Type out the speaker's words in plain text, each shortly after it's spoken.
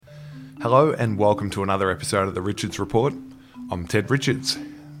Hello and welcome to another episode of the Richards Report. I'm Ted Richards.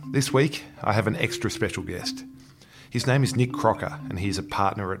 This week I have an extra special guest. His name is Nick Crocker and he's a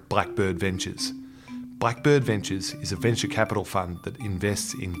partner at Blackbird Ventures. Blackbird Ventures is a venture capital fund that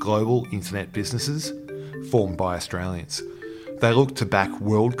invests in global internet businesses formed by Australians. They look to back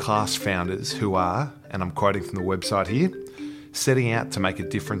world-class founders who are, and I'm quoting from the website here, setting out to make a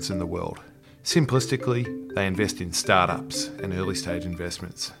difference in the world. Simplistically, they invest in startups and early-stage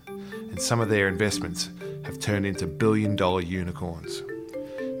investments. And some of their investments have turned into billion-dollar unicorns.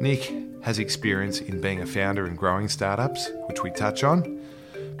 Nick has experience in being a founder in growing startups, which we touch on,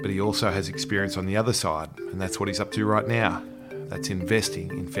 but he also has experience on the other side, and that's what he's up to right now. That's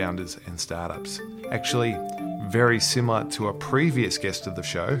investing in founders and startups. Actually, very similar to a previous guest of the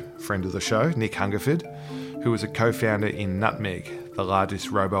show, friend of the show, Nick Hungerford, who was a co-founder in Nutmeg, the largest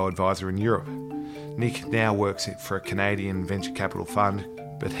robo-advisor in Europe. Nick now works for a Canadian venture capital fund,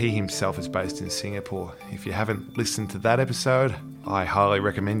 but he himself is based in Singapore. If you haven't listened to that episode, I highly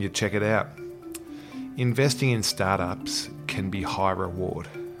recommend you check it out. Investing in startups can be high reward,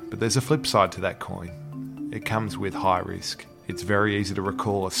 but there's a flip side to that coin. It comes with high risk. It's very easy to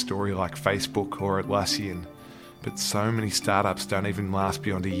recall a story like Facebook or Atlassian, but so many startups don't even last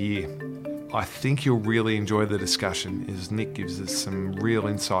beyond a year. I think you'll really enjoy the discussion as Nick gives us some real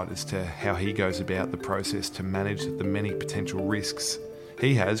insight as to how he goes about the process to manage the many potential risks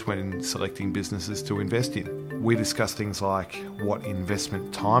he has when selecting businesses to invest in. We discuss things like what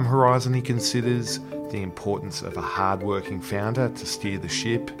investment time horizon he considers, the importance of a hard-working founder to steer the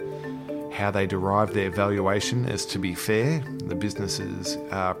ship, how they derive their valuation as to be fair. The businesses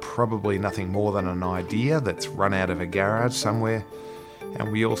are probably nothing more than an idea that's run out of a garage somewhere.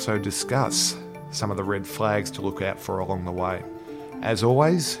 And we also discuss some of the red flags to look out for along the way. As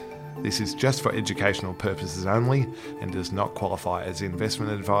always, this is just for educational purposes only and does not qualify as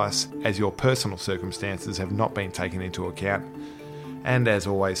investment advice, as your personal circumstances have not been taken into account. And as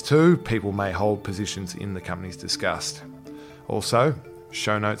always too, people may hold positions in the companies discussed. Also,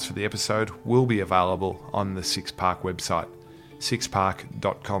 show notes for the episode will be available on the Six Park website,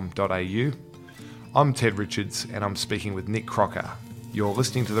 sixpark.com.au. I'm Ted Richards and I'm speaking with Nick Crocker. You're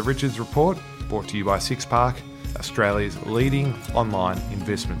listening to the Richards Report, brought to you by Six Park, Australia's leading online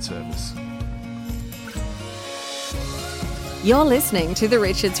investment service. You're listening to the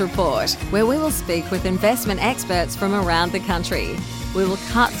Richards Report, where we will speak with investment experts from around the country. We will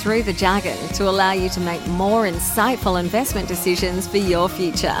cut through the jargon to allow you to make more insightful investment decisions for your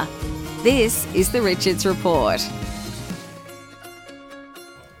future. This is the Richards Report.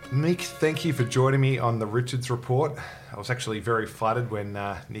 Nick, thank you for joining me on the Richards Report. I was actually very flattered when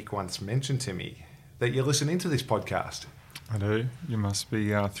Nick once mentioned to me that you listen into this podcast. I do. You must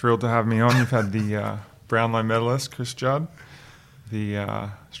be thrilled to have me on. You've had the Brownlow medalist, Chris Judd, the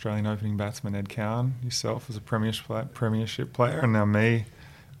Australian opening batsman, Ed Cowan, yourself as a premiership player, and now me,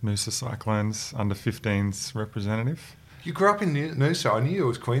 Noosa Cyclones under-15s representative. You grew up in Noosa. I knew it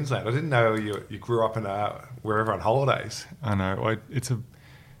was Queensland. I didn't know you grew up in wherever on holidays. I know. It's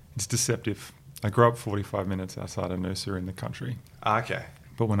deceptive. I grew up 45 minutes outside of Noosa in the country. Okay.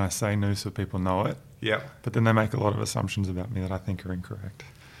 But when I say Noosa, people know it. Yep. But then they make a lot of assumptions about me that I think are incorrect.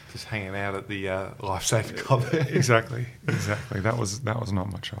 Just hanging out at the Lifesaving Club. Exactly. That was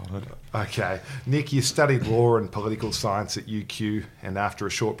not my childhood. Okay. Nick, you studied law and political science at UQ, and after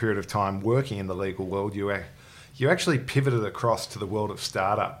a short period of time working in the legal world, you actually pivoted across to the world of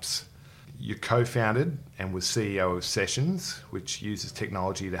startups. You co-founded and was CEO of Sessions, which uses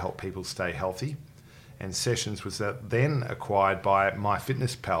technology to help people stay healthy. And Sessions was then acquired by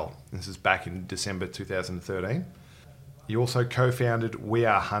MyFitnessPal. This is back in December 2013. You also co-founded We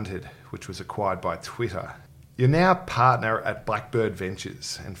Are Hunted, which was acquired by Twitter. You're now partner at Blackbird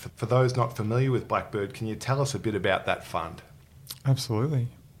Ventures. And for those not familiar with Blackbird, can you tell us a bit about that fund? Absolutely.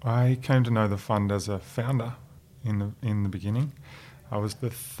 I came to know the fund as a founder in the beginning. I was the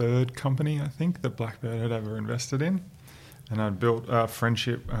third company, I think, that Blackbird had ever invested in. And I'd built a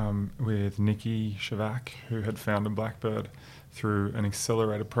friendship with Nicky Shavac, who had founded Blackbird through an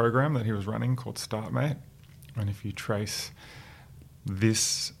accelerator program that he was running called StartMate. And if you trace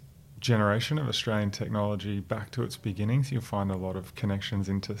this generation of Australian technology back to its beginnings, you'll find a lot of connections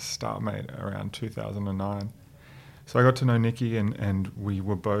into StartMate around 2009. So I got to know Nicky and we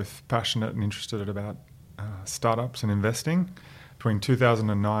were both passionate and interested about startups and investing. Between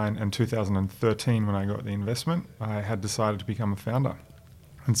 2009 and 2013, when I got the investment, I had decided to become a founder.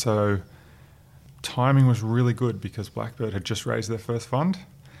 And so timing was really good because Blackbird had just raised their first fund.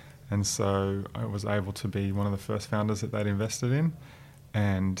 And so I was able to be one of the first founders that they'd invested in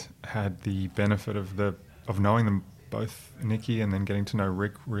and had the benefit of knowing them both Nikki and then getting to know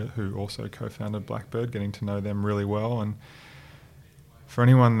Rick, who also co-founded Blackbird, getting to know them really well. And for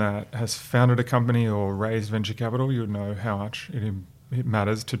anyone that has founded a company or raised venture capital, you would know how much it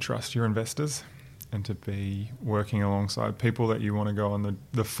matters to trust your investors and to be working alongside people that you want to go on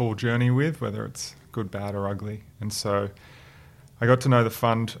the full journey with, whether it's good, bad or ugly. And so I got to know the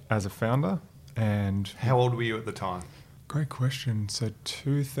fund as a founder. And how old were you at the time? Great question. So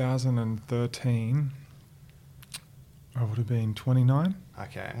 2013, I would have been 29.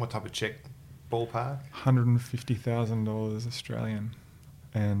 Okay, and what type of check ballpark? $150,000 Australian.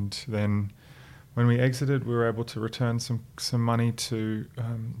 And then when we exited, we were able to return some money to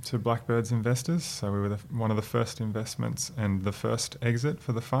Blackbird's investors. So we were one of the first investments and the first exit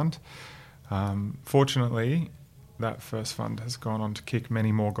for the fund. Fortunately, that first fund has gone on to kick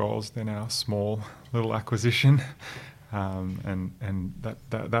many more goals than our small little acquisition. And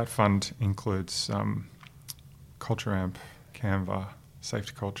that fund includes Culture Amp, Canva,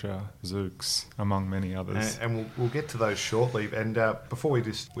 Safety Culture, Zoox, among many others. And we'll get to those shortly. And before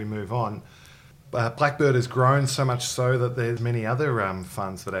we move on, Blackbird has grown so much so that there's many other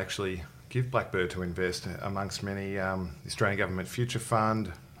funds that actually give Blackbird to invest, amongst many Australian Government Future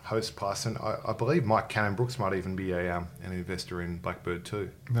Fund, Host Plus, and I believe Mike Cannon-Brooks might even be an investor in Blackbird too.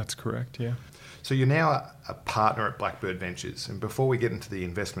 That's correct, yeah. So you're now a partner at Blackbird Ventures. And before we get into the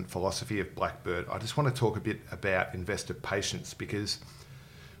investment philosophy of Blackbird, I just want to talk a bit about investor patience, because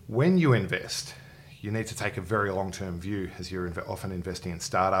when you invest, you need to take a very long-term view, as you're often investing in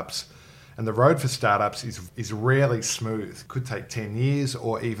startups. And the road for startups is rarely smooth. It could take 10 years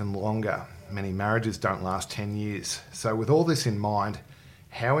or even longer. Many marriages don't last 10 years. So with all this in mind,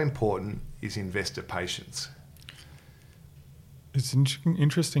 how important is investor patience? It's an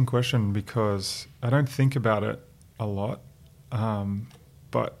interesting question, because I don't think about it a lot.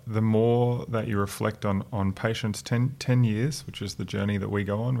 But the more that you reflect on patience, 10 years, which is the journey that we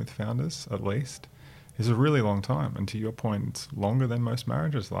go on with founders at least, is a really long time. And to your point, it's longer than most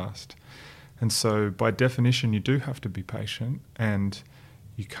marriages last. And so by definition, you do have to be patient, and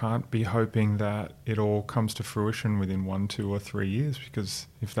you can't be hoping that it all comes to fruition within 1, 2 or 3 years, because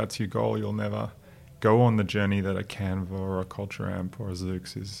if that's your goal, you'll never go on the journey that a Canva or a Culture Amp or a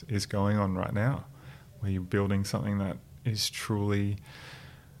Zoox is going on right now, where you're building something that is truly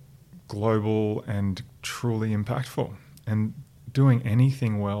global and truly impactful. And doing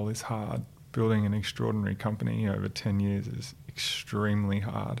anything well is hard. Building an extraordinary company over 10 years is extremely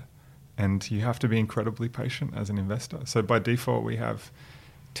hard. And you have to be incredibly patient as an investor. So by default, we have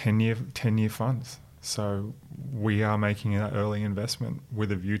 10-year funds. So we are making that early investment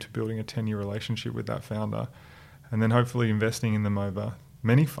with a view to building a 10-year relationship with that founder, and then hopefully investing in them over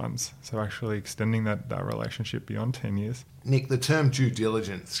many funds. So actually extending that relationship beyond 10 years. Nick, the term due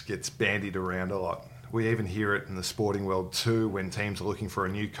diligence gets bandied around a lot. We even hear it in the sporting world too, when teams are looking for a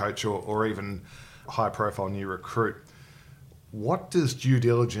new coach or even a high-profile new recruit. What does due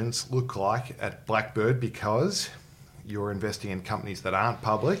diligence look like at Blackbird? Because you're investing in companies that aren't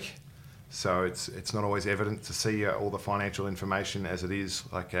public, so it's not always evident to see all the financial information as it is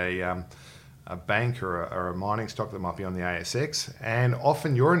like a bank or a mining stock that might be on the ASX. And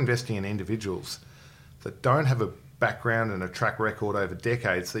often you're investing in individuals that don't have a background and a track record over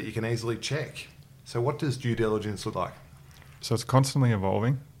decades that you can easily check. So what does due diligence look like? So it's constantly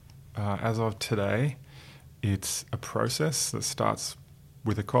evolving. As of today, it's a process that starts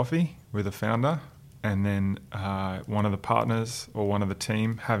with a coffee with a founder, and then one of the partners or one of the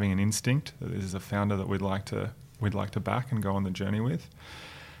team having an instinct that this is a founder that we'd like to back and go on the journey with.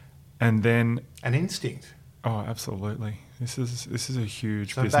 And then an instinct. Oh, absolutely. This is a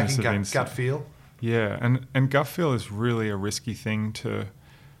huge so business of instinct. Gut feel. Yeah, and gut feel is really a risky thing to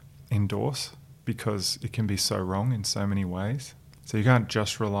endorse, because it can be so wrong in so many ways. So you can't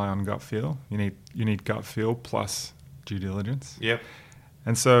just rely on gut feel. You need gut feel plus due diligence. Yep.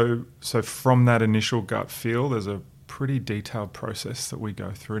 And so from that initial gut feel, there's a pretty detailed process that we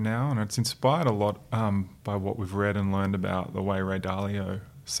go through now, and it's inspired a lot by what we've read and learned about the way Ray Dalio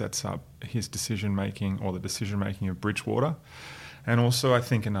sets up his decision-making, or the decision-making of Bridgewater. And also I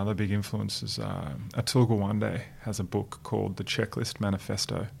think another big influence is Atul Gawande has a book called The Checklist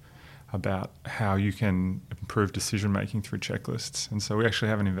Manifesto about how you can improve decision-making through checklists. And so we actually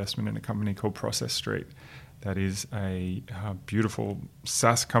have an investment in a company called Process Street that is a beautiful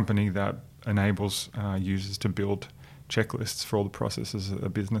SaaS company that enables users to build checklists for all the processes that a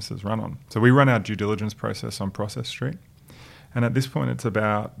business is run on. So we run our due diligence process on Process Street. And at this point, it's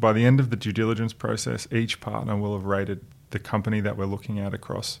about, by the end of the due diligence process, each partner will have rated the company that we're looking at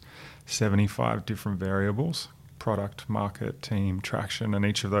across 75 different variables: product, market, team, traction, and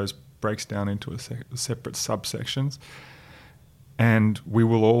each of those breaks down into separate subsections. And we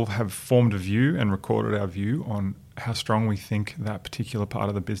will all have formed a view and recorded our view on how strong we think that particular part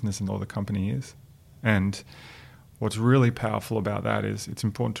of the business or the company is. And what's really powerful about that is it's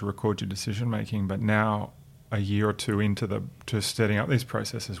important to record your decision making, but now a year or two into setting up these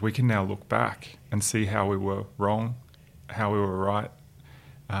processes, we can now look back and see how we were wrong, how we were right,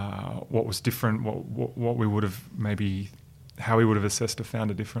 what was different, what we would have maybe, how we would have assessed a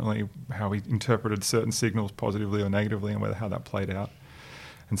founder differently, how we interpreted certain signals positively or negatively, and how that played out.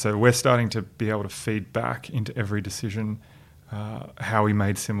 And so we're starting to be able to feed back into every decision how we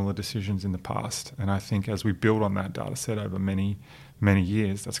made similar decisions in the past. And I think as we build on that data set over many, many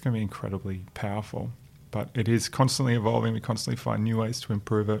years, that's going to be incredibly powerful. But it is constantly evolving. We constantly find new ways to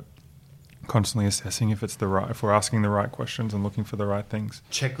improve it, constantly assessing if we're asking the right questions and looking for the right things.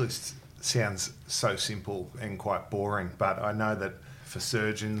 Checklists sounds so simple and quite boring, but I know that for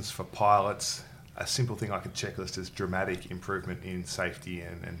surgeons, for pilots, a simple thing like a checklist is dramatic improvement in safety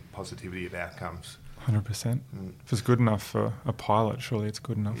and positivity of outcomes. 100%. If it's good enough for a pilot, surely it's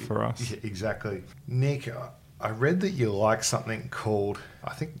good enough for us. Yeah, exactly. Nick, I read that you like something called,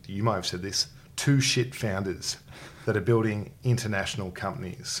 I think you might have said this, 2 shit founders that are building international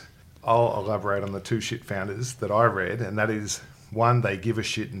companies. I'll elaborate on the 2 shit founders that I read, and that is 1, they give a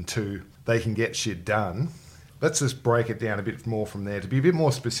shit, and 2, they can get shit done. Let's just break it down a bit more from there. To be a bit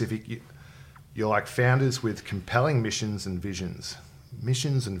more specific, you're like founders with compelling missions and visions.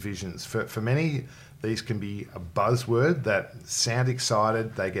 Missions and visions. For many, these can be a buzzword that sound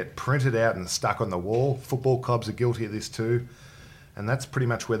excited. They get printed out and stuck on the wall. Football clubs are guilty of this too. And that's pretty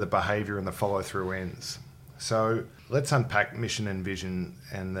much where the behaviour and the follow-through ends. So let's unpack mission and vision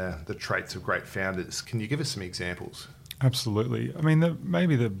and the traits of great founders. Can you give us some examples? Absolutely. I mean,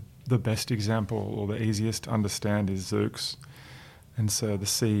 maybe the best example or the easiest to understand is Zoox. And so the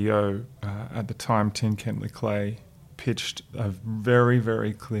CEO at the time, Tim Kentley-Clay, pitched a very,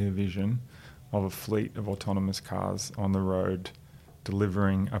 very clear vision of a fleet of autonomous cars on the road,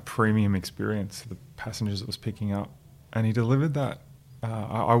 delivering a premium experience to the passengers it was picking up. And he delivered that.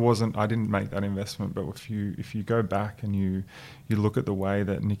 I didn't make that investment, but if you go back and you look at the way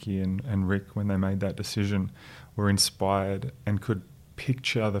that Nikki and Rick, when they made that decision, were inspired and could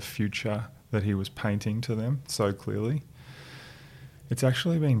picture the future that he was painting to them so clearly, it's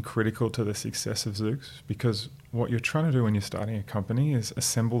actually been critical to the success of Zoox, because what you're trying to do when you're starting a company is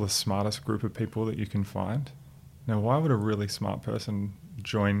assemble the smartest group of people that you can find. Now, why would a really smart person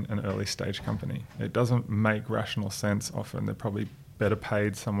join an early stage company? It doesn't make rational sense often. They're probably better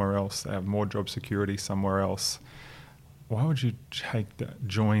paid somewhere else. They have more job security somewhere else. Why would you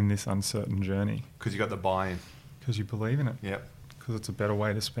join this uncertain journey? Because you got the buy-in. Because you believe in it. Yep. Because it's a better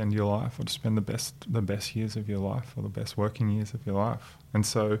way to spend your life, or to spend the best years of your life, or the best working years of your life. And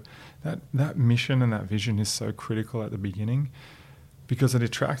so that mission and that vision is so critical at the beginning, because it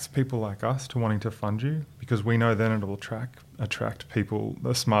attracts people like us to wanting to fund you, because we know then it'll attract people,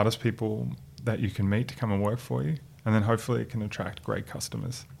 the smartest people that you can meet to come and work for you. And then hopefully it can attract great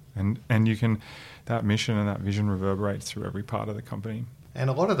customers. And that mission and that vision reverberates through every part of the company. And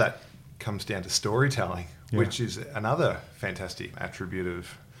a lot of that comes down to storytelling, which is another fantastic attribute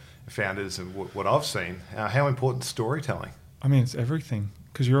of founders and what I've seen. How important is storytelling? I mean, it's everything,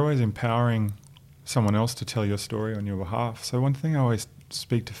 because you're always empowering someone else to tell your story on your behalf. So one thing I always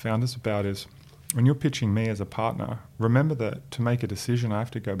speak to founders about is, when you're pitching me as a partner, remember that to make a decision, I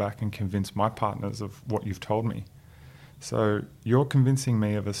have to go back and convince my partners of what you've told me. So you're convincing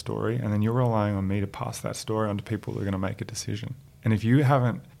me of a story, and then you're relying on me to pass that story on to people who are going to make a decision. And if you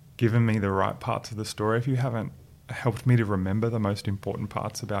haven't given me the right parts of the story, if you haven't helped me to remember the most important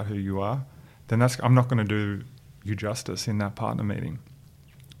parts about who you are, then I'm not going to do you justice in that partner meeting.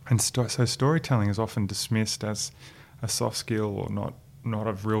 And so storytelling is often dismissed as a soft skill or not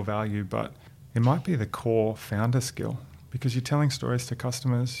of real value, but it might be the core founder skill, because you're telling stories to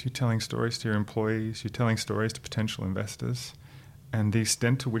customers, you're telling stories to your employees, you're telling stories to potential investors, and the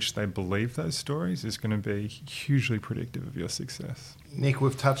extent to which they believe those stories is going to be hugely predictive of your success. Nick,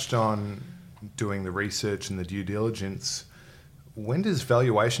 we've touched on doing the research and the due diligence. When does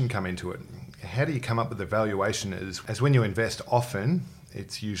valuation come into it? How do you come up with the valuation? As when you invest, often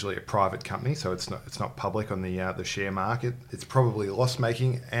it's usually a private company, so it's not public on the share market. It's probably loss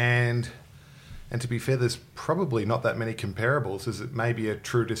making, and to be fair, there's probably not that many comparables as it may be a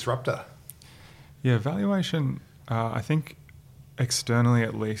true disruptor. Yeah, valuation, I think externally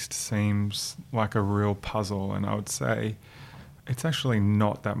at least, seems like a real puzzle, and I would say it's actually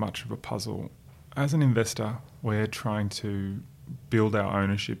not that much of a puzzle. As an investor, we're trying to build our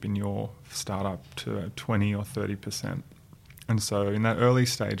ownership in your startup to 20 or 30%. And so in that early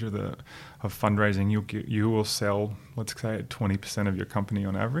stage of fundraising, you will sell, let's say, 20% of your company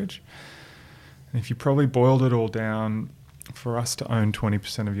on average. And if you probably boiled it all down, for us to own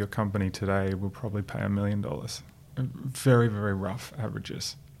 20% of your company today, we'll probably pay $1 million. Very, very rough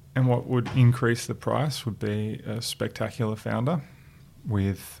averages. And what would increase the price would be a spectacular founder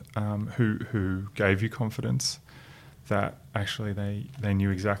with who gave you confidence that actually they knew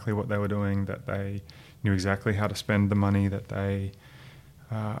exactly what they were doing, that they knew exactly how to spend the money, that they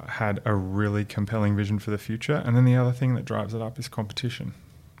had a really compelling vision for the future. And then the other thing that drives it up is competition.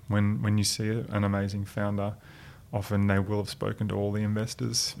 When you see an amazing founder, often they will have spoken to all the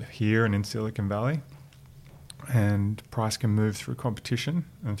investors here and in Silicon Valley, and price can move through competition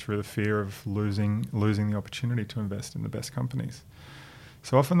and through the fear of losing the opportunity to invest in the best companies.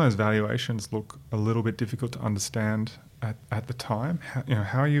 So often those valuations look a little bit difficult to understand at the time.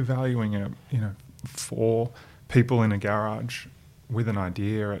 How are you valuing four people in a garage with an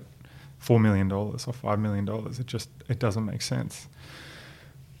idea at $4 million or $5 million? It doesn't make sense.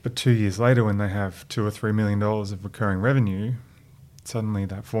 But 2 years later, when they have $2 or $3 million of recurring revenue, suddenly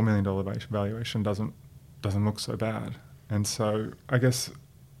that $4 million valuation doesn't look so bad. And so I guess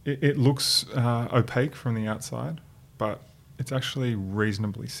it looks opaque from the outside, but it's actually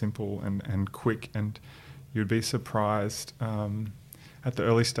reasonably simple and quick, and you'd be surprised at the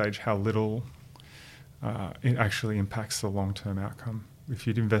early stage how little it actually impacts the long-term outcome. If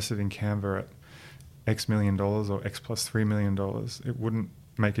you'd invested in Canva at X million dollars or X plus $3 million, it wouldn't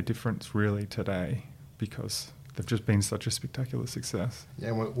make a difference really today because they've just been such a spectacular success. Yeah,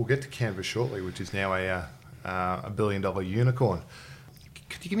 and we'll get to Canva shortly, which is now a $1 billion unicorn.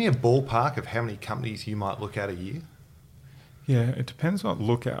 Could you give me a ballpark of how many companies you might look at a year? Yeah, it depends what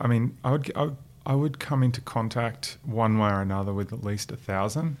look at. I mean, I would come into contact one way or another with at least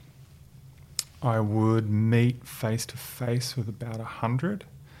 1,000. I would meet face to face with about 100.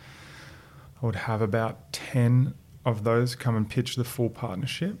 I would have about 10 of those come and pitch the full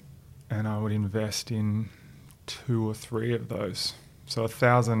partnership, and I would invest in 2 or 3 of those. So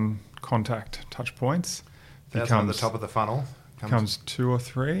 1,000 contact touch points. 1,000 at the top of the funnel. Comes 2 or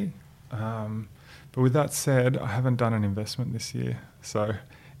 3. But with that said, I haven't done an investment this year, so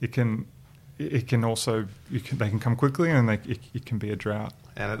they can come quickly, and it can be a drought.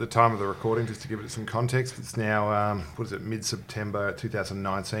 And at the time of the recording, just to give it some context, it's now mid-September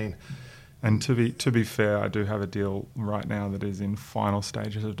 2019. And to be fair, I do have a deal right now that is in final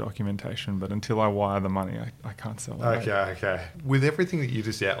stages of documentation, but until I wire the money, I can't sell it. Okay. With everything that you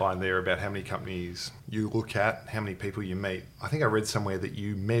just outlined there about how many companies you look at, how many people you meet, I think I read somewhere that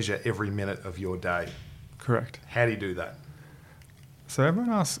you measure every minute of your day. Correct. How do you do that? So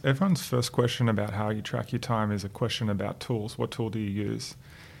everyone's first question about how you track your time is a question about tools. What tool do you use?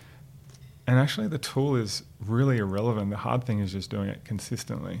 And actually the tool is really irrelevant. The hard thing is just doing it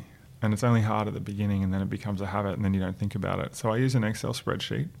consistently. And it's only hard at the beginning, and then it becomes a habit, and then you don't think about it. So I use an Excel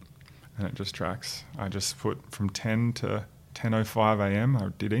spreadsheet, and it just tracks. I just put from 10 to 10:05 a.m. I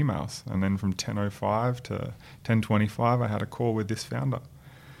did emails, and then from 10:05 to 10:25 I had a call with this founder.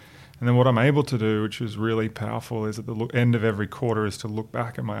 And then what I'm able to do, which is really powerful, is at the end of every quarter is to look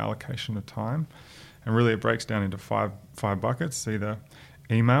back at my allocation of time, and really it breaks down into five buckets. Either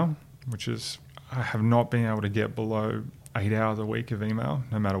email, which is I have not been able to get below 8 hours a week of email,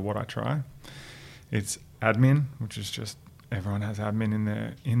 no matter what I try. It's admin, which is just everyone has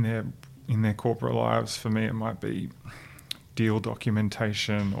admin in their corporate lives. For me, it might be deal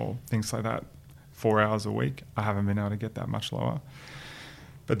documentation or things like that. 4 hours a week. I haven't been able to get that much lower.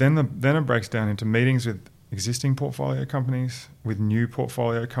 But then it breaks down into meetings with existing portfolio companies, with new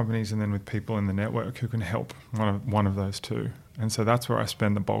portfolio companies, and then with people in the network who can help one of those two. And so that's where I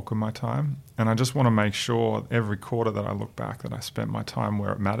spend the bulk of my time. And I just want to make sure every quarter that I look back that I spent my time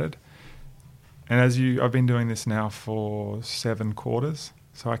where it mattered. And I've been doing this now for 7 quarters,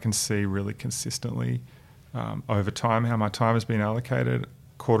 so I can see really consistently over time how my time has been allocated.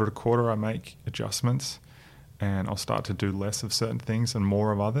 Quarter to quarter I make adjustments, and I'll start to do less of certain things and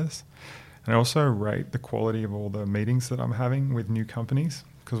more of others. And I also rate the quality of all the meetings that I'm having with new companies,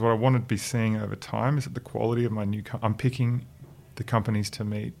 because what I want to be seeing over time is that the quality of my I'm picking the companies to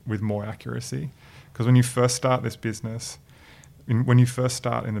meet with more accuracy. Because when you first start this business, when you first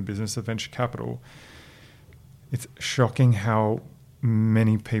start in the business of venture capital, it's shocking how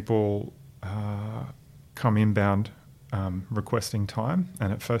many people come inbound requesting time.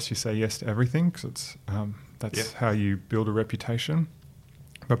 And at first you say yes to everything, because that's how you build a reputation.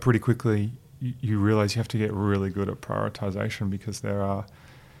 But pretty quickly you realize you have to get really good at prioritization, because there are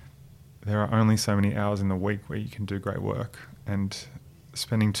only so many hours in the week where you can do great work, and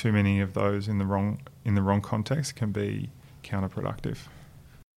spending too many of those in the wrong context can be counterproductive.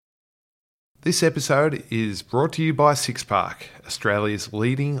 This episode is brought to you by SixPark, Australia's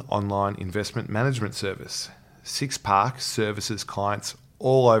leading online investment management service. SixPark services clients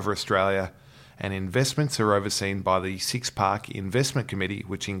all over Australia, and investments are overseen by the SixPark Investment Committee,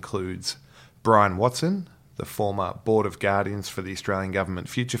 which includes Brian Watson, the former Board of Guardians for the Australian Government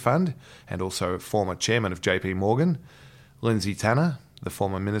Future Fund and also former Chairman of JP Morgan, Lindsay Tanner, the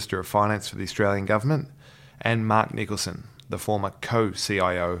former Minister of Finance for the Australian Government, and Mark Nicholson, the former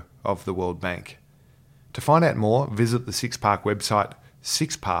co-CIO of the World Bank. To find out more, visit the SixPark website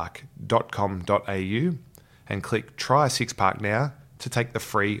sixpark.com.au and click Try SixPark now to take the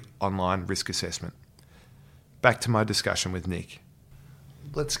free online risk assessment. Back to my discussion with Nick.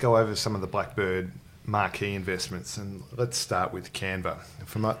 Let's go over some of the Blackbird marquee investments, and let's start with Canva.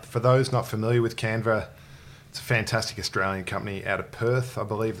 For those not familiar with Canva, it's a fantastic Australian company out of Perth, I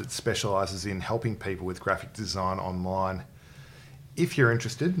believe, that specialises in helping people with graphic design online. If you're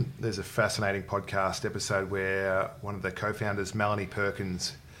interested, there's a fascinating podcast episode where one of the co-founders, Melanie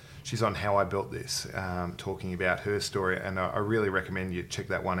Perkins, she's on How I Built This, talking about her story, and I really recommend you check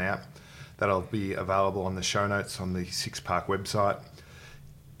that one out. That'll be available on the show notes on the SixPark website.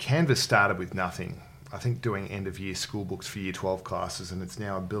 Canva started with nothing, I think doing end-of-year school books for Year 12 classes, and it's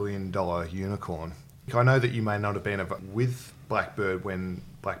now $1 billion unicorn. I know that you may not have been with Blackbird when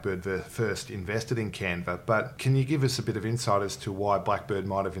Blackbird first invested in Canva, but can you give us a bit of insight as to why Blackbird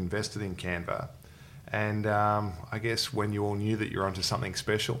might have invested in Canva? And I guess when you all knew that you're onto something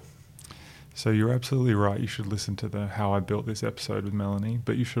special. So you're absolutely right. You should listen to the How I Built This episode with Melanie,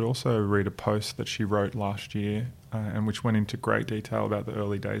 but you should also read a post that she wrote last year and which went into great detail about the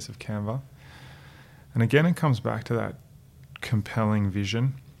early days of Canva. And again, it comes back to that compelling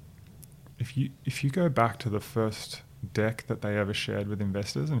vision. If you go back to the first deck that they ever shared with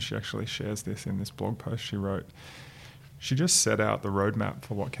investors, and she actually shares this in this blog post she wrote, she just set out the roadmap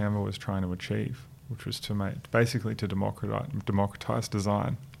for what Canva was trying to achieve, which was to democratize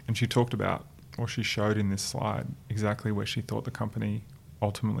design. And she talked about, or she showed in this slide, exactly where she thought the company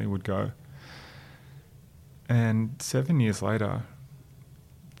ultimately would go. And 7 years later,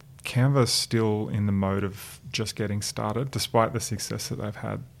 Canva's still in the mode of just getting started. Despite the success that they've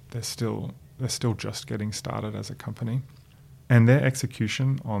had, they're still just getting started as a company. And their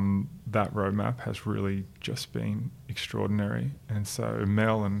execution on that roadmap has really just been extraordinary. And so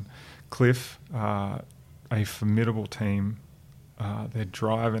Mel and Cliff are a formidable team. Their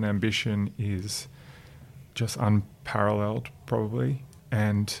drive and ambition is just unparalleled, probably.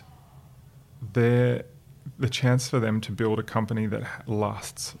 And the chance for them to build a company that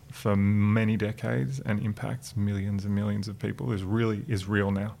lasts for many decades and impacts millions and millions of people is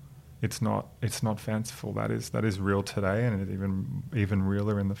real now. It's not fanciful. That is real today, and it's even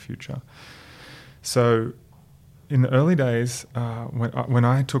realer in the future. So, in the early days, when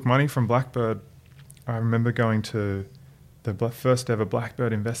I took money from Blackbird, I remember going to the first ever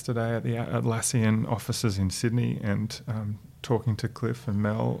Blackbird Investor Day at the Atlassian offices in Sydney, and talking to Cliff and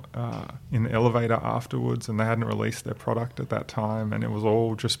Mel in the elevator afterwards, and they hadn't released their product at that time, and it was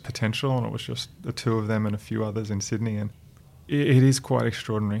all just potential, and it was just the two of them and a few others in Sydney, and it is quite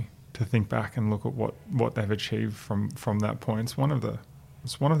extraordinary to think back and look at what they've achieved from that point. It's one of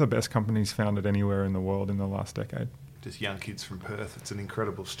the best companies founded anywhere in the world in the last decade. Just young kids from Perth. It's an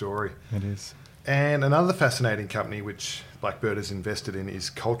incredible story. It is. And another fascinating company which Blackbird has invested in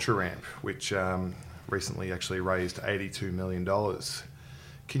is CultureAmp, which recently actually raised $82 million.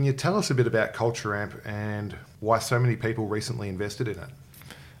 Can you tell us a bit about CultureAmp and why so many people recently invested in it?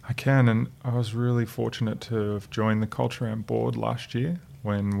 I can, and I was really fortunate to have joined the CultureAmp board last year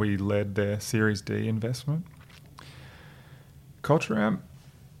when we led their Series D investment. CultureAmp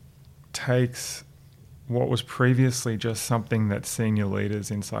takes what was previously just something that senior leaders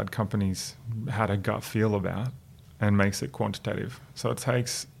inside companies had a gut feel about and makes it quantitative. So it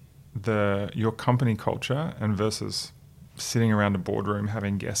takes your company culture and versus sitting around a boardroom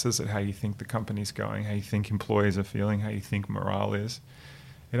having guesses at how you think the company's going, how you think employees are feeling, how you think morale is.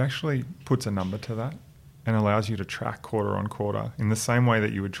 It actually puts a number to that and allows you to track quarter on quarter in the same way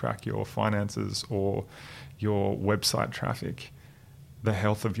that you would track your finances or your website traffic, the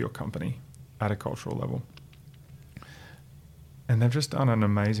health of your company at a cultural level. And they've just done an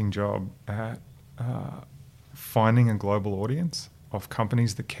amazing job at finding a global audience of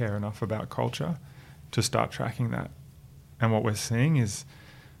companies that care enough about culture to start tracking that. And what we're seeing is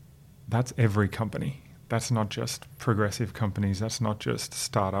that's every company. That's not just progressive companies. That's not just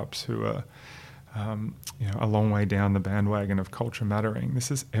startups who are a long way down the bandwagon of culture mattering. This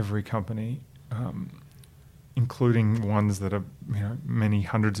is every company, including ones that are many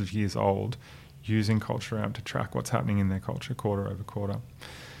hundreds of years old, using Culture Amp to track what's happening in their culture quarter over quarter.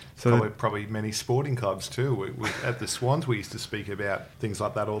 So probably many sporting clubs too. At the Swans, we used to speak about things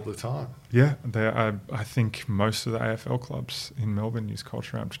like that all the time. Yeah, I think most of the AFL clubs in Melbourne use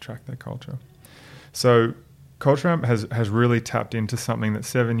Culture Amp to track their culture. So Culture Amp has really tapped into something that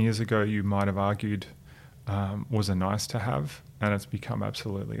 7 years ago you might have argued was a nice to have, and it's become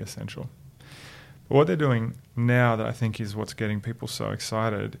absolutely essential. But what they're doing now that I think is what's getting people so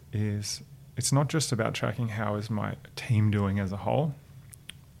excited is it's not just about tracking how is my team doing as a whole.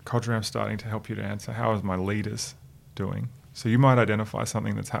 Culture Amp's starting to help you to answer how is my leaders doing. So you might identify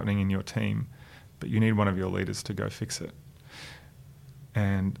something that's happening in your team, but you need one of your leaders to go fix it.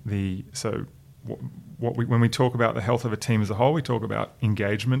 And when we talk about the health of a team as a whole, we talk about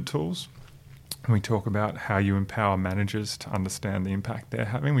engagement tools. And we talk about how you empower managers to understand the impact they're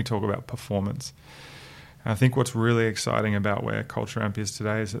having. We talk about performance. And I think what's really exciting about where Culture Amp is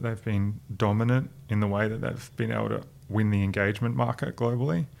today is that they've been dominant in the way that they've been able to win the engagement market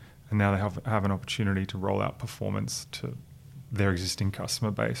globally. And now they have an opportunity to roll out performance to their existing customer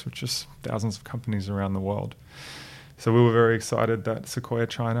base, which is thousands of companies around the world. So we were very excited that Sequoia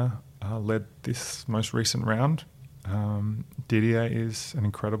China led this most recent round. Didier is an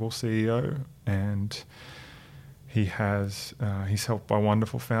incredible CEO, and he's helped by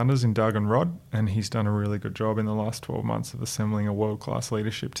wonderful founders in Doug and Rod, and he's done a really good job in the last 12 months of assembling a world-class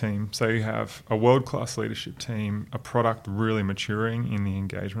leadership team. So you have a world-class leadership team, a product really maturing in the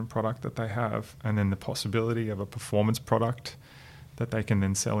engagement product that they have, and then the possibility of a performance product that they can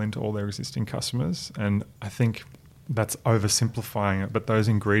then sell into all their existing customers. And I think that's oversimplifying it, but those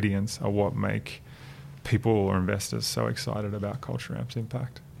ingredients are what make people or investors so excited about Culture Amp's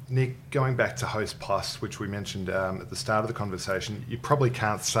impact. Nick, going back to Host Plus, which we mentioned at the start of the conversation, you probably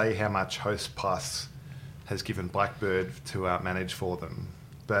can't say how much Host Plus has given Blackbird to manage for them.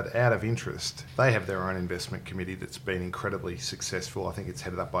 But out of interest, they have their own investment committee that's been incredibly successful. I think it's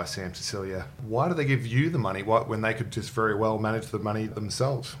headed up by Sam Cecilia. Why do they give you the money when they could just very well manage the money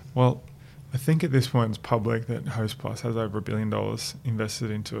themselves? Well, I think at this point it's public that Host Plus has over $1 billion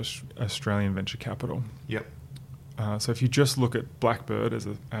invested into Australian venture capital. Yep. So if you just look at Blackbird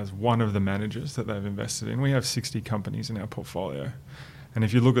as one of the managers that they've invested in, we have 60 companies in our portfolio. And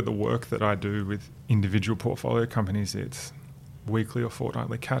if you look at the work that I do with individual portfolio companies, it's weekly or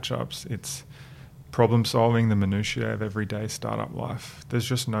fortnightly catch-ups, it's problem solving, the minutiae of everyday startup life. There's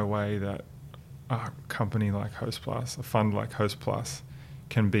just no way that a company like Host Plus, a fund like Host Plus,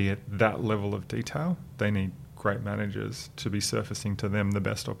 can be at that level of detail. They need great managers to be surfacing to them the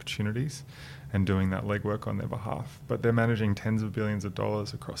best opportunities and doing that legwork on their behalf. But they're managing tens of billions of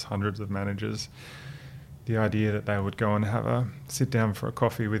dollars across hundreds of managers. The idea that they would go and sit down for a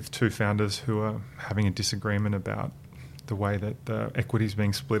coffee with two founders who are having a disagreement about the way that the equity is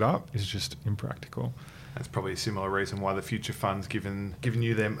being split up is just impractical. That's probably a similar reason why the future fund's given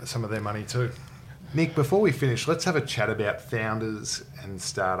you some of their money too. Nick, before we finish, let's have a chat about founders and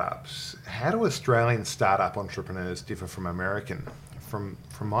startups. How do Australian startup entrepreneurs differ from American? From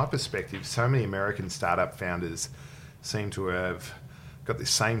my perspective, so many American startup founders seem to have got this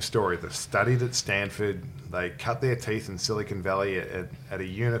same story. They've studied at Stanford, they cut their teeth in Silicon Valley at a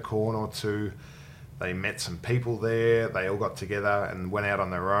unicorn or two, they met some people there, they all got together and went out on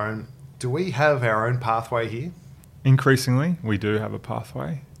their own. Do we have our own pathway here? Increasingly, we do have a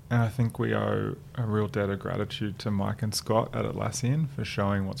pathway. And I think we owe a real debt of gratitude to Mike and Scott at Atlassian for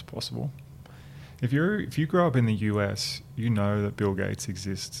showing what's possible. If you grow up in the US, you know that Bill Gates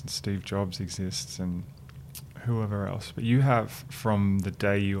exists and Steve Jobs exists and whoever else. But you have, from the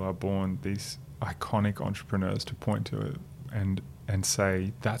day you are born, these iconic entrepreneurs to point to it and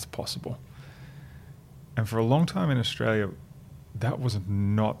say, that's possible. And for a long time in Australia, that was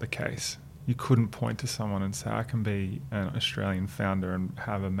not the case. You couldn't point to someone and say, I can be an Australian founder and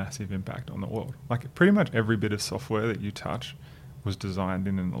have a massive impact on the world. Like pretty much every bit of software that you touch was designed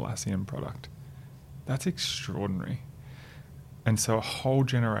in an Atlassian product. That's extraordinary. And so a whole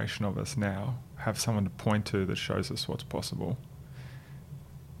generation of us now have someone to point to that shows us what's possible.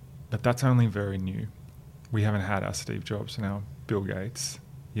 But that's only very new. We haven't had our Steve Jobs and our Bill Gates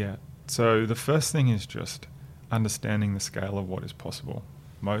yet. So the first thing is just understanding the scale of what is possible.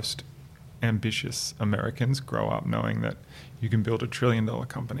 Most ambitious Americans grow up knowing that you can build $1 trillion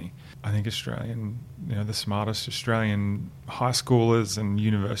company. I think the smartest Australian high schoolers and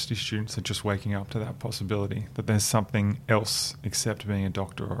university students are just waking up to that possibility, that there's something else except being a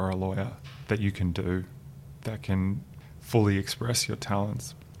doctor or a lawyer that you can do that can fully express your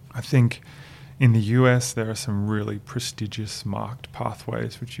talents. I think in the US, there are some really prestigious marked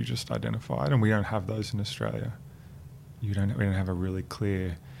pathways which you just identified, and we don't have those in Australia. We don't have a really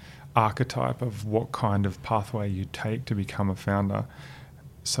clear archetype of what kind of pathway you take to become a founder.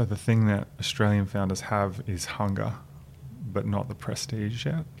 So the thing that Australian founders have is hunger, but not the prestige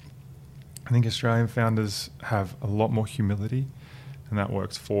yet. I think Australian founders have a lot more humility, and that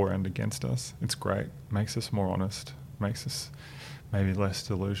works for and against us. It's great, makes us more honest, makes us maybe less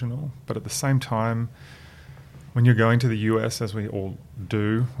delusional. But at the same time, when you're going to the US, as we all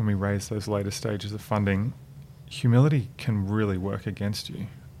do when we raise those later stages of funding, humility can really work against you.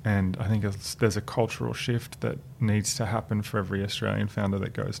 And I think there's a cultural shift that needs to happen for every Australian founder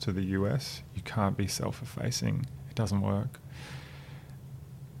that goes to the US. You can't be self-effacing. It doesn't work.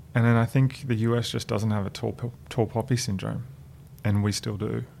 And then I think the US just doesn't have a tall poppy syndrome, and we still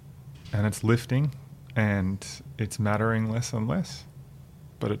do. And it's lifting, and it's mattering less and less,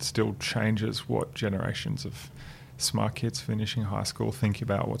 but it still changes what generations of smart kids finishing high school think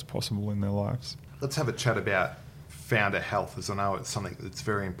about what's possible in their lives. Let's have a chat about founder health, as I know it's something that's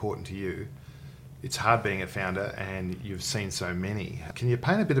very important to you. It's hard being a founder, and you've seen so many. Can you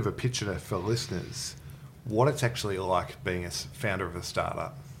paint a bit of a picture for listeners what it's actually like being a founder of a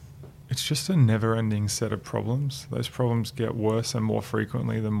startup? It's just a never-ending set of problems. Those problems get worse and more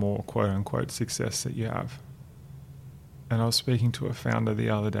frequently the more quote-unquote success that you have. And I was speaking to a founder the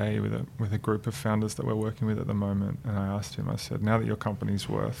other day with a group of founders that we're working with at the moment, and I asked him, I said, now that your company's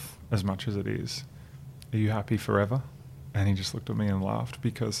worth as much as it is, are you happy forever? And he just looked at me and laughed,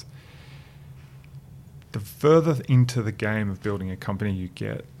 because the further into the game of building a company you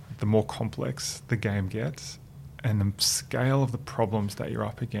get, the more complex the game gets, and the scale of the problems that you're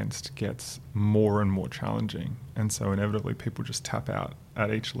up against gets more and more challenging. And so inevitably people just tap out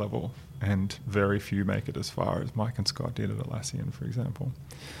at each level, and very few make it as far as Mike and Scott did at Atlassian, for example.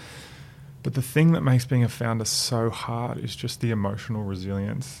 But the thing that makes being a founder so hard is just the emotional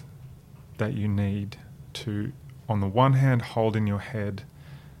resilience that you need to, on the one hand, hold in your head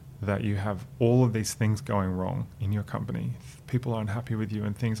that you have all of these things going wrong in your company. People aren't happy with you,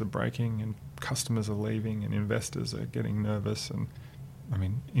 and things are breaking, and customers are leaving, and investors are getting nervous, and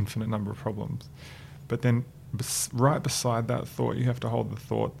infinite number of problems. But then right beside that thought, you have to hold the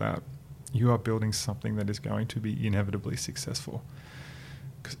thought that you are building something that is going to be inevitably successful,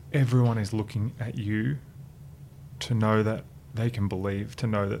 because everyone is looking at you to know that they can believe, to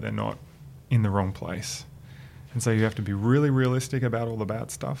know that they're not in the wrong place. And so you have to be really realistic about all the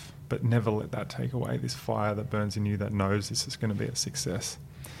bad stuff, but never let that take away this fire that burns in you that knows this is going to be a success.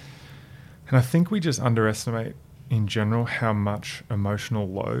 And I think we just underestimate in general how much emotional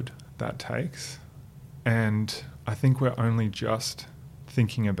load that takes. And I think we're only just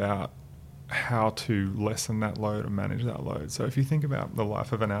thinking about how to lessen that load or manage that load. So if you think about the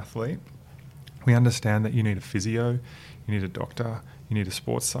life of an athlete, we understand that you need a physio, you need a doctor, you need a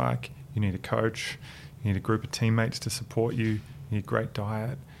sports psych, you need a coach, you need a group of teammates to support you, you need great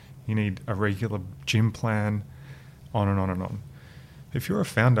diet, you need a regular gym plan, on and on and on. If you're a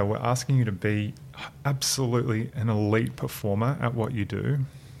founder, we're asking you to be absolutely an elite performer at what you do,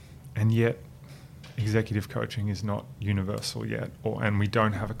 and yet executive coaching is not universal yet, and we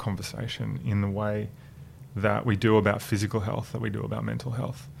don't have a conversation in the way that we do about physical health, that we do about mental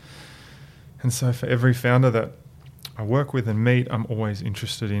health. And so for every founder that I work with and meet, I'm always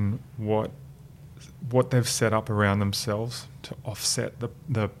interested in what they've set up around themselves to offset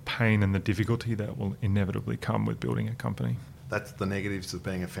the pain and the difficulty that will inevitably come with building a company. That's the negatives of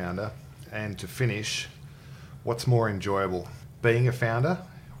being a founder. And to finish, what's more enjoyable, being a founder,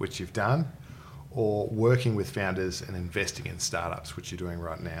 which you've done, or working with founders and investing in startups, which you're doing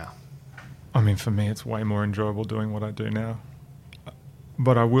right now? For me, it's way more enjoyable doing what I do now.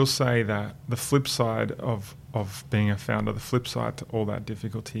 But I will say that the flip side of being a founder, the flip side to all that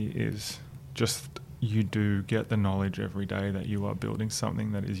difficulty is just you do get the knowledge every day that you are building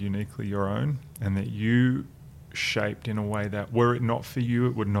something that is uniquely your own, and that you shaped in a way that were it not for you,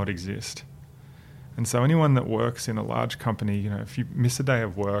 it would not exist. And so anyone that works in a large company, if you miss a day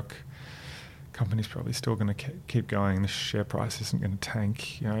of work, company's probably still going to keep going. The share price isn't going to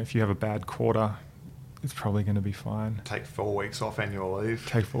tank. If you have a bad quarter, it's probably going to be fine. Take 4 weeks off annual leave.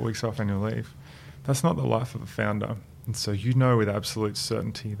 That's not the life of a founder. And so with absolute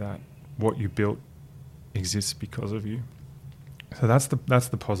certainty that what you built exists because of you. So that's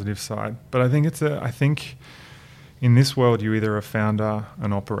the positive side. But I think in this world, you're either a founder,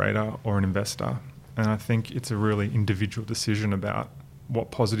 an operator, or an investor. And I think it's a really individual decision about what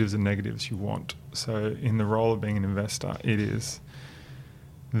positives and negatives you want. So in the role of being an investor, it is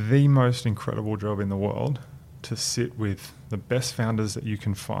the most incredible job in the world to sit with the best founders that you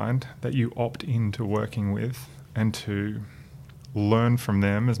can find, that you opt into working with, and to learn from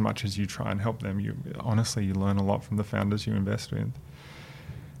them as much as you try and help them. You learn a lot from the founders you invest with.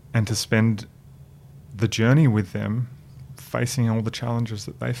 and to spend the journey with them, facing all the challenges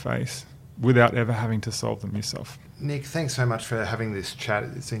that they face without ever having to solve them yourself. Nick, thanks so much for having this chat.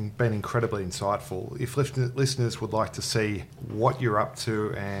 It's been incredibly insightful. If listeners would like to see what you're up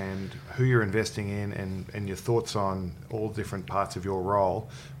to and who you're investing in and your thoughts on all different parts of your role,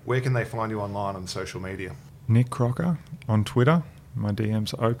 where can they find you online on social media? Nick Crocker on Twitter. My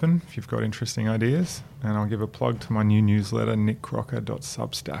DM's are open if you've got interesting ideas. And I'll give a plug to my new newsletter,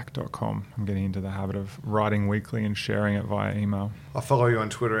 nickcrocker.substack.com. I'm getting into the habit of writing weekly and sharing it via email. I follow you on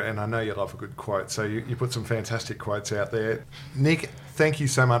Twitter, and I know you love a good quote, so you put some fantastic quotes out there. Nick, thank you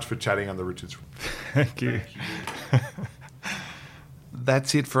so much for chatting on the Richards Report. Thank you.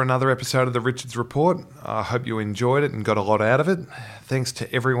 That's it for another episode of the Richards Report. I hope you enjoyed it and got a lot out of it. Thanks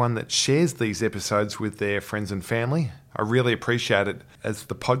to everyone that shares these episodes with their friends and family. I really appreciate it as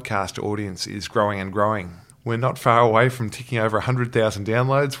the podcast audience is growing and growing. We're not far away from ticking over 100,000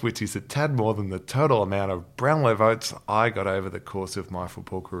 downloads, which is a tad more than the total amount of Brownlow votes I got over the course of my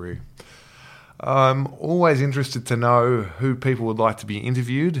football career. I'm always interested to know who people would like to be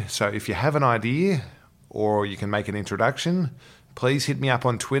interviewed, so if you have an idea or you can make an introduction, please hit me up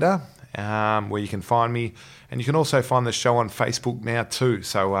on Twitter, where you can find me. And you can also find the show on Facebook now too.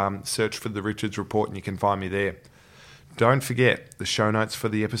 So search for The Richards Report and you can find me there. Don't forget, the show notes for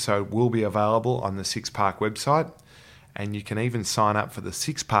the episode will be available on the Six Park website. And you can even sign up for the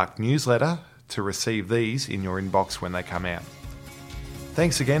Six Park newsletter to receive these in your inbox when they come out.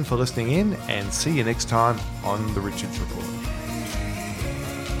 Thanks again for listening in, and see you next time on The Richards Report.